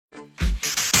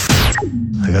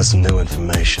I got some new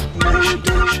information.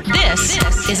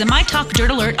 This is a My Talk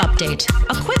Dirt Alert update.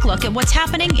 A quick look at what's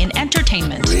happening in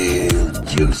entertainment. Real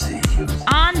juicy.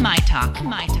 On My Talk.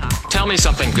 Tell me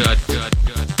something good.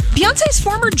 Beyonce's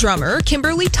former drummer,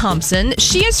 Kimberly Thompson,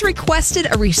 she has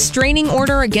requested a restraining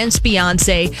order against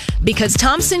Beyonce because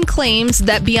Thompson claims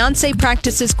that Beyonce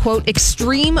practices, quote,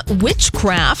 extreme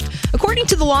witchcraft. According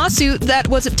to the lawsuit that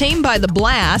was obtained by The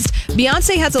Blast,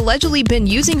 Beyonce has allegedly been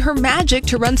using her magic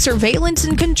to run surveillance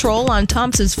and control on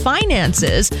Thompson's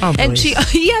finances. Oh, and she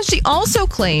also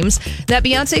claims that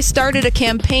Beyonce started a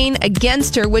campaign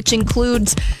against her, which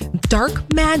includes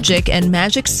dark magic and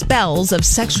magic spells of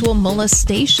sexual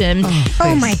molestation.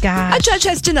 Oh my God. A judge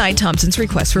has denied Thompson's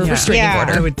request for a restraining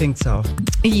order. I would think so.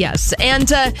 Yes.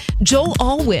 And Joel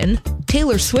Alwyn,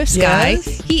 Taylor Swift's guy,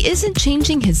 he isn't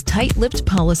changing his tight-lipped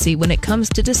policy when it comes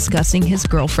to discussing his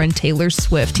girlfriend, Taylor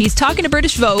Swift. He's talking to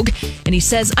British Vogue, and he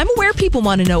says, I'm aware people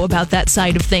want to know about that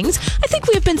side of things. I think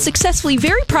we have been successfully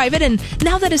very private, and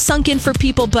now that has sunk in for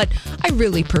people, but I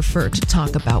really prefer to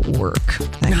talk about work.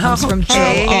 That comes from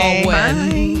Joel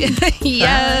Alwyn.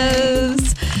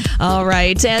 Yes. All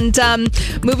right. And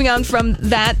moving on from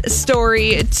that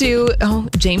story to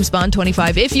James Bond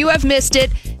 25. If you have missed it,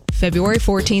 February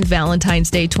 14th,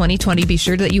 Valentine's Day 2020. Be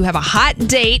sure that you have a hot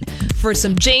date for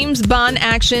some James Bond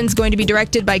action. It's going to be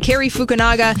directed by Cary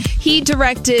Fukunaga. He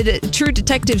directed True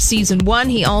Detective Season 1.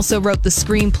 He also wrote the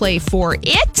screenplay for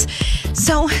it.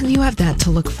 So you have that to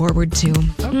look forward to.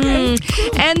 Okay.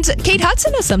 And Kate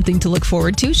Hudson has something to look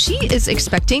forward to. She is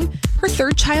expecting her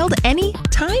third child any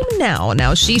time now.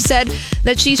 Now, she said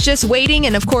that she's just waiting.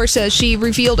 And of course, she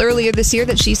revealed earlier this year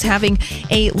that she's having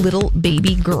a little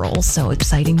baby girl. So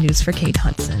exciting news for Kate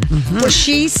Hudson. Mm-hmm. Well,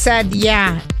 she said,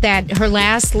 that her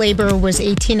last labor was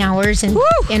 18 hours and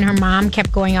her mom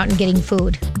kept going out and getting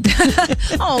food.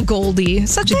 Oh, Goldie.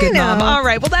 Such a good mom. All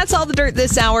right. Well, that's all the dirt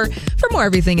this hour. For more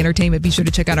everything entertainment, be sure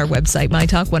to check out our website,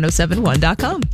 mytalk1071.com.